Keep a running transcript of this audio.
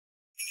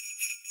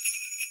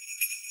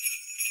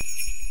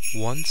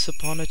Once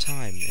upon a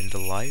time in the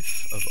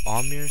life of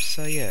Amir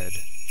Syed.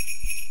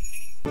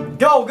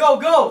 Go, go,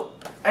 go!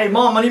 Hey,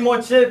 Mom, I need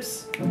more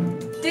chips.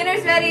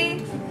 Dinner's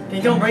ready. Can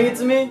you come bring it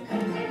to me?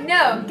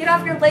 No, get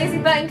off your lazy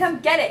butt and come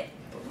get it.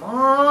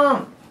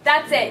 Mom!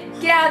 That's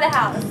it. Get out of the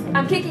house.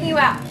 I'm kicking you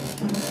out.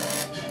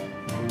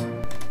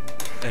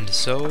 And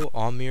so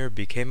Amir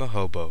became a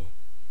hobo.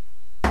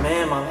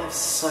 Man, my life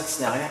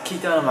sucks now. I got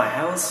kicked out of my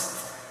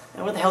house.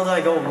 Man, what the hell did I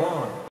go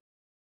wrong?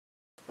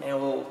 Man,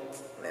 what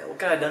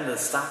could I have done to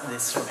stop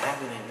this from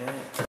happening, man?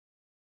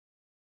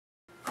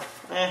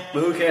 But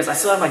who cares? I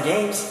still have my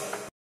games.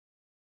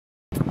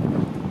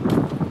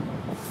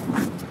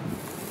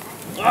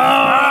 Get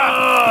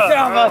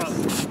off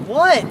us!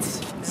 What?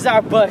 This is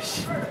our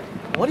bush.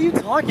 What are you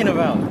talking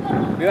about?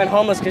 We went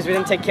homeless because we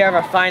didn't take care of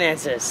our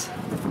finances.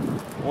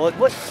 What?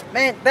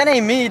 Man, that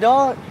ain't me,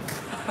 dog.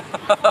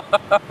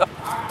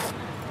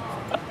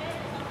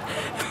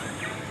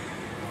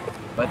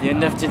 By the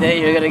end of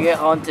today, you're gonna get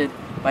haunted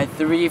by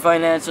 3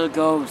 financial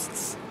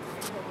ghosts.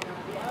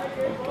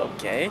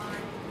 Okay.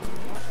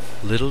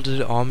 Little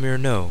did Amir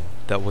know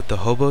that what the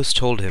hobos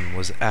told him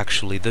was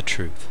actually the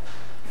truth.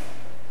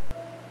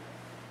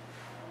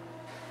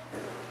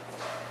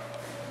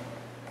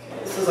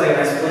 This is like a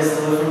nice place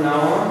to live from now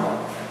on.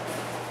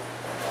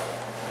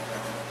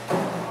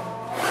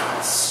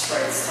 That's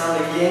right, it's time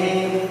to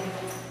game.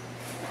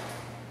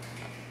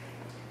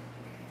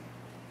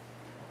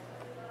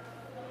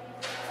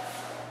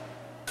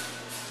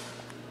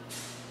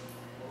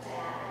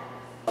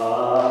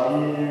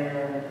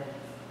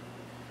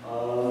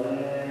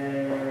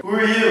 Who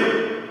are you?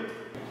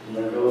 I'm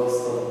the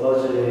ghost of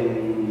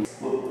budgeting.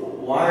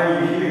 Why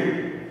are you here?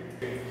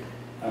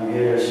 I'm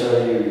here to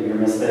show you your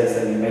mistakes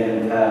that you made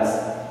in the past.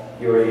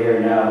 You are here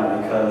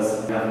now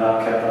because you have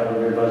not kept up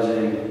with your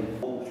budgeting.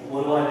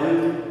 What do I do?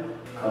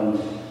 Come,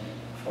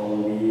 follow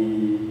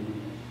me.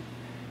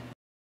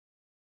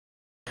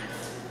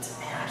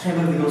 Man, I can't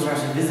believe the ghosts are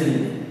actually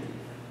visiting me.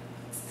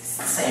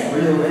 This ain't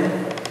real, man.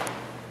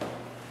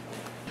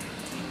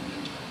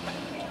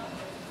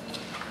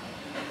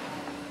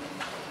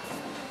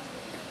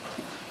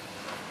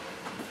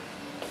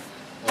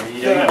 What are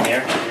you doing up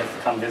here? You have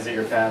to come visit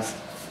your past.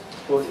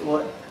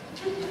 What?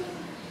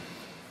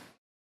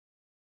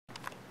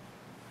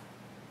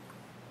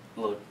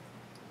 Look,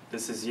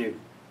 this is you.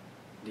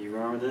 Do you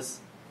remember this?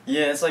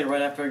 Yeah, it's like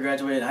right after I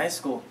graduated high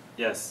school.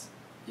 Yes.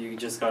 You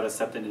just got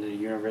accepted into the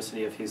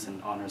University of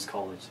Houston Honors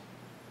College.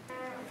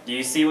 Do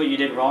you see what you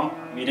did wrong?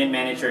 You didn't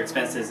manage your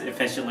expenses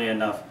efficiently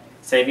enough.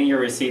 Saving your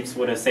receipts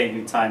would have saved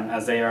you time,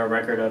 as they are a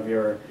record of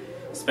your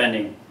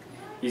spending.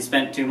 You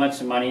spent too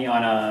much money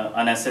on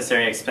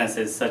unnecessary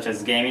expenses such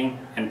as gaming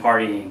and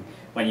partying,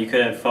 when you could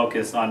have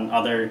focused on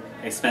other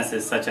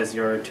expenses such as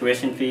your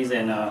tuition fees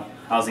and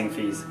housing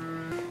fees.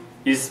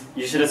 You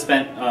should have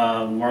spent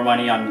more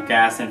money on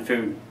gas and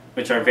food,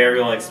 which are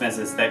variable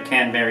expenses that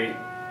can vary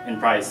in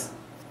price.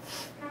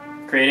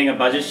 Creating a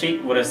budget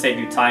sheet would have saved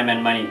you time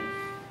and money,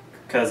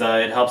 because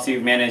it helps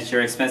you manage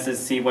your expenses,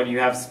 see what you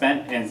have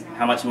spent, and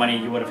how much money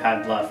you would have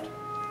had left.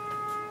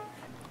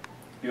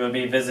 You will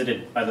be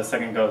visited by the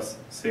second ghost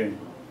soon.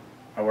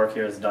 Our work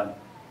here is done.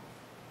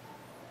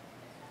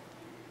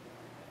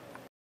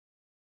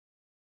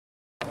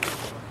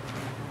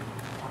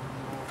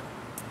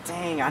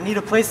 Dang, I need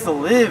a place to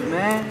live,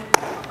 man.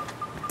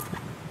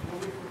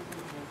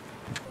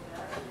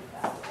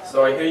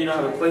 So I hear you don't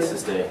have a place to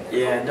stay.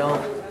 Yeah, I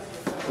don't.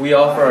 We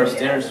offer our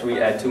standard suite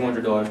at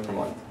 $200 per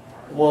month.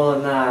 Well,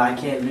 nah, I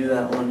can't do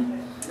that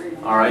one.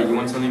 Alright, you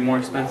want something more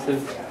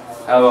expensive?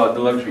 How about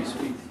the luxury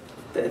suite?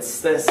 That's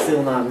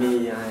still not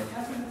me.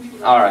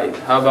 Alright,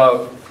 how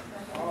about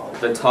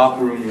the top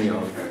room we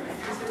own?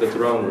 The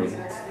throne room.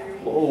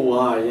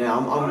 Oh, yeah,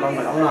 I'm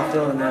not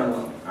feeling that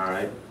one.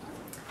 Alright.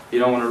 If you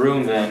don't want a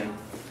room, then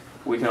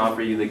we can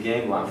offer you the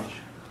game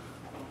lounge.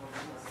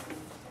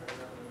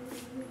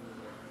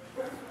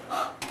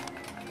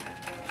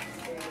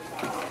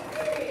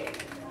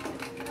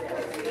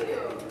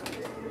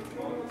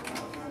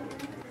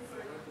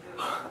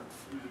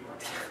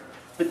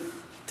 But,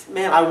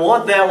 man, I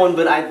want that one,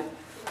 but I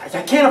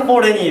can't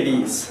afford any of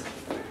these.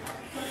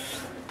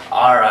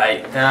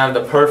 Alright, then I have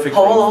the perfect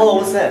Hold room. on,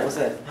 what's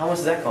that? How much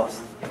does that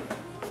cost?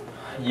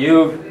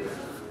 You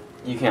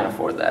can't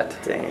afford that.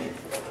 Dang.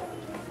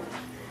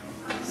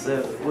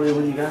 So, what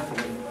do you got for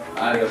me?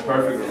 I have the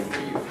perfect room for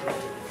you.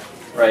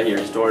 Right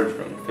here, storage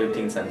room,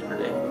 15 cents per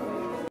day.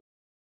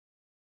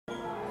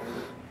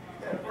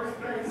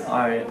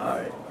 Alright.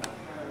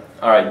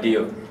 Alright,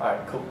 deal.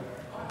 Alright, cool.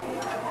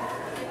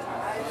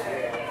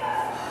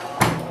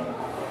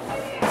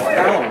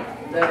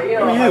 Who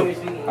are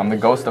you? I'm the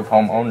ghost of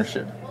home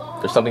ownership.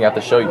 There's something I have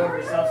to show you.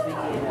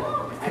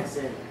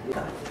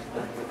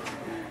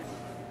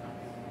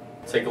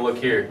 Take a look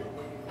here.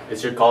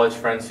 It's your college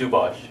friend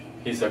Subash.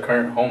 He's the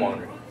current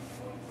homeowner.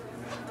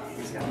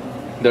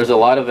 There's a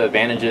lot of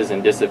advantages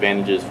and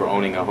disadvantages for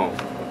owning a home.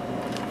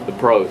 The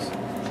pros: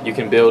 you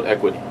can build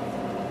equity.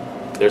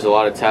 There's a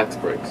lot of tax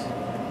breaks.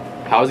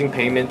 Housing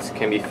payments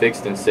can be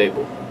fixed and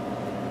stable.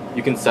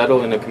 You can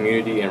settle in a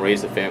community and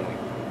raise a family.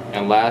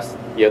 And last,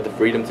 you have the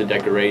freedom to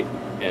decorate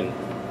and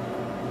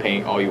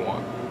paint all you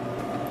want.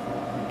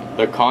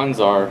 The cons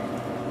are,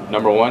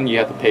 number one, you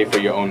have to pay for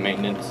your own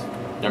maintenance.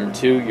 Number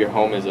two, your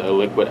home is a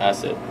liquid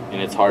asset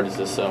and it's hard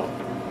to sell.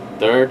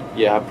 Third,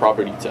 you have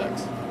property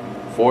tax.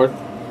 Fourth,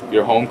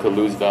 your home could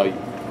lose value.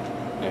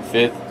 And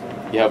fifth,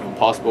 you have a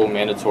possible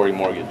mandatory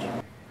mortgage.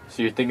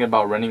 So you're thinking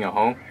about renting a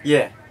home?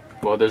 Yeah.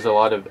 Well, there's a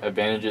lot of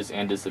advantages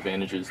and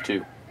disadvantages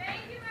too.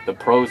 The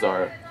pros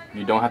are,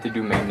 you don't have to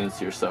do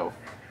maintenance yourself.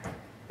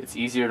 It's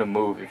easier to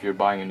move if you're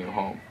buying a new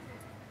home.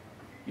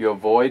 You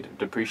avoid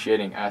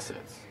depreciating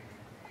assets.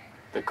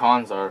 The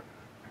cons are,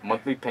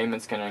 monthly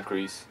payments can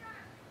increase,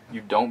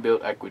 you don't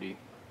build equity,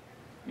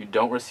 you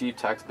don't receive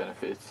tax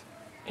benefits,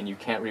 and you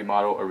can't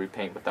remodel or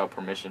repaint without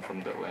permission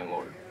from the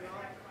landlord.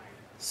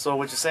 So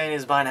what you're saying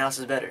is buying a house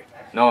is better?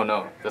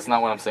 No, that's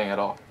not what I'm saying at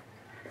all.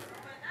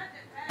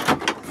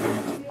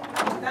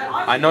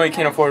 I know you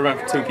can't afford rent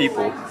for 2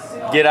 people.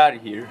 Get out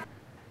of here.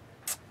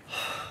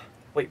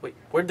 Wait,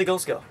 where'd the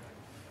ghost go?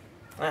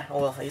 Oh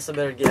well, I guess I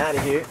better get out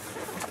of here.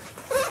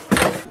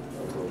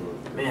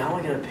 Man, how am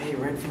I gonna pay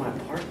rent for my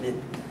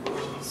apartment?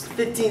 It's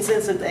 15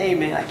 cents a day,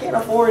 man. I can't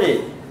afford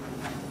it.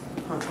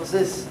 Huh, what's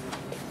this?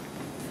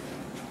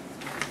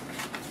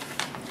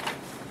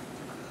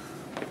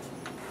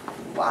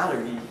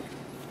 Lottery.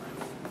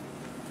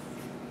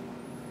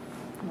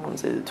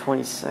 Wednesday the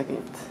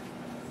 22nd.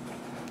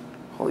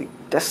 Holy,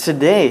 that's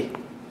today.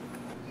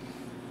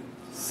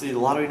 See, the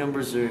lottery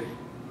numbers are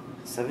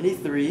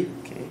 73,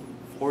 okay,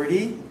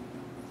 40,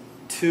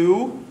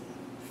 2,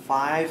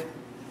 5,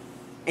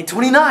 and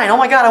 29. Oh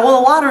my god, I won the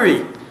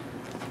lottery.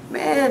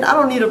 Man, I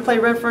don't need to pay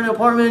rent for an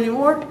apartment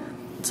anymore.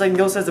 So I can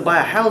go set to buy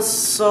a house,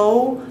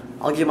 so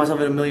I'll give myself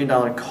a $1 million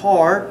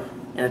car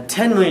and a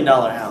 $10 million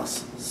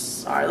house.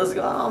 Alright, let's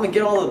go. I'm gonna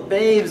get all the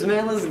babes,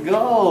 man. Let's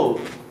go.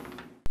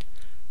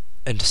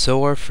 And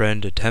so our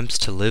friend attempts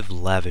to live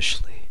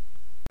lavishly.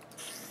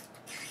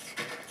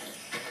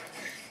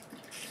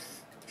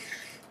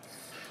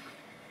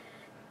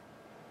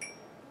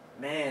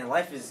 Man,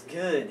 life is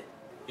good.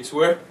 You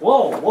swear?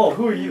 Whoa,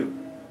 who are you?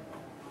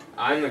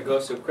 I'm the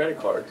ghost of credit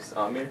cards,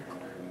 Amir.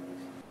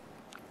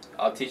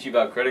 I'll teach you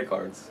about credit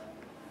cards.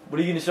 What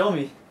are you gonna show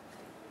me?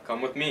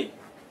 Come with me.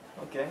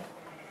 Okay.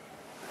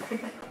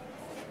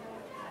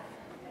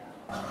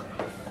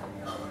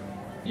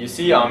 You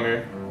see,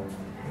 Amir,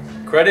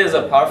 credit is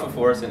a powerful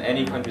force in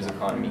any country's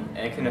economy,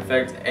 and it can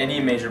affect any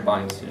major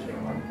buying decision.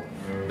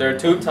 There are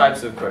 2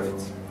 types of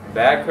credits,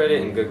 bad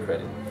credit and good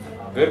credit.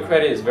 Good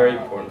credit is very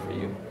important for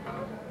you.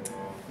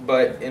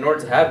 But in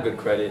order to have good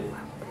credit,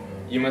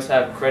 you must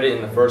have credit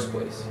in the first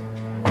place.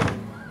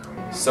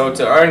 So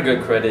to earn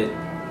good credit,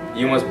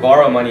 you must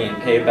borrow money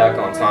and pay it back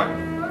on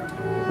time.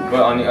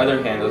 But on the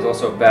other hand, there's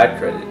also bad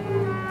credit,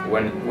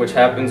 which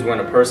happens when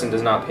a person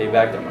does not pay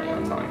back their money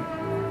on time.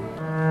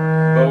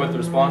 But with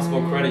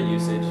responsible credit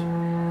usage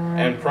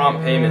and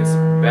prompt payments,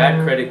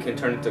 bad credit can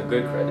turn into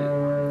good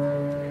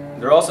credit.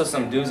 There are also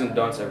some do's and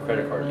don'ts of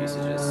credit card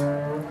usages.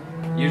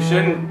 You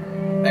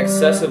shouldn't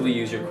excessively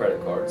use your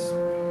credit cards.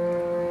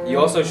 You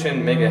also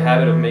shouldn't make a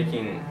habit of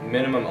making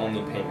minimum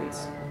only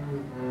payments.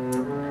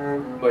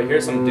 But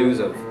here's some do's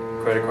of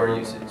credit card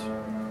usage.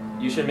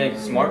 You should make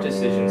smart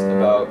decisions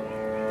about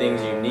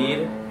things you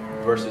need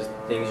versus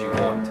things you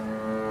want.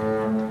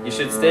 You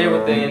should stay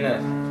within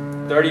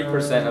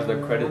 30% of the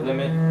credit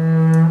limit,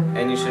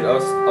 and you should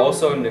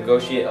also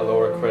negotiate a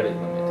lower credit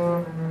limit.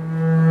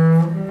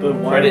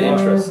 But Credit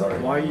interest, sorry.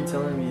 Why are you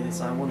telling me this?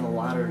 I won the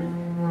lottery.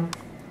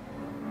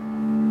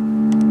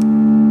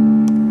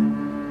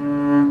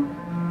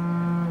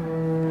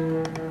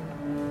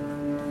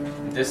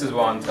 This is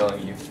what I'm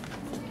telling you.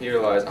 Here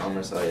lies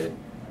Amr Syed.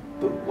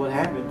 But what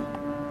happened?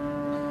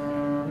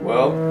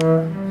 Well,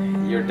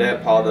 your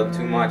debt piled up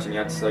too much and you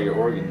had to sell your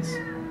organs.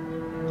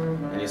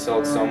 And you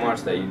sold so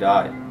much that you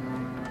died.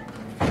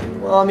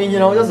 Well, I mean, you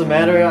know, it doesn't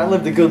matter. I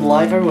lived a good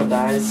life. Everyone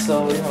dies,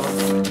 so, you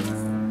know.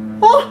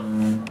 Oh!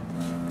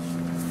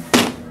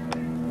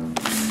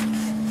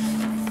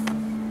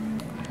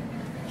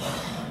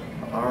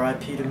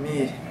 R.I.P. to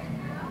me.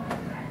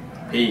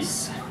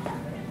 Peace.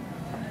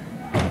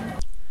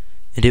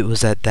 And it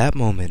was at that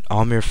moment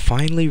Amir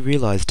finally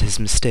realized his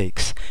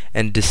mistakes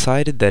and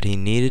decided that he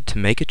needed to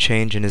make a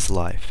change in his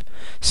life.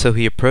 So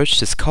he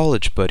approached his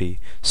college buddy,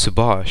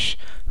 Subhash,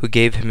 who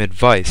gave him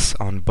advice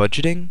on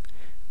budgeting,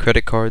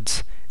 credit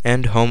cards,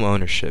 and home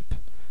ownership.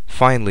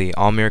 Finally,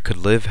 Amir could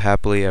live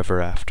happily ever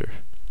after.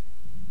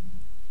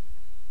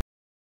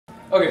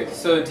 Okay,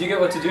 so do you get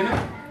what to do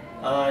now?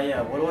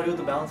 Yeah, what do I do with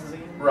the balances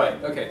again?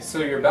 Right, okay, so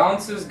your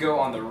balances go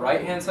on the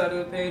right-hand side of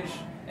the page,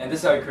 and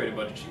this is how you create a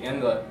budget sheet,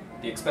 and the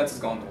expenses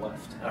go on the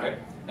left, okay?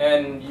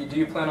 And do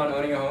you plan on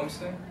owning a home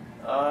soon?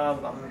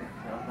 I'm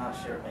not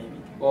sure,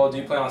 maybe. Well, do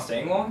you plan on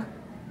staying long?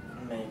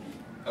 Maybe.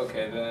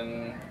 Okay,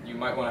 then you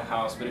might want a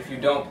house, but if you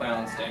don't plan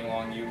on staying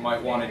long, you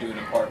might want to do an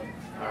apartment.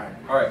 Alright.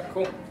 Alright,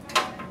 cool.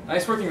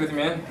 Nice working with you,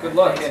 man. Good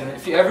luck, and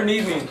if you ever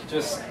need me,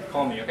 just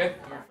call me, okay?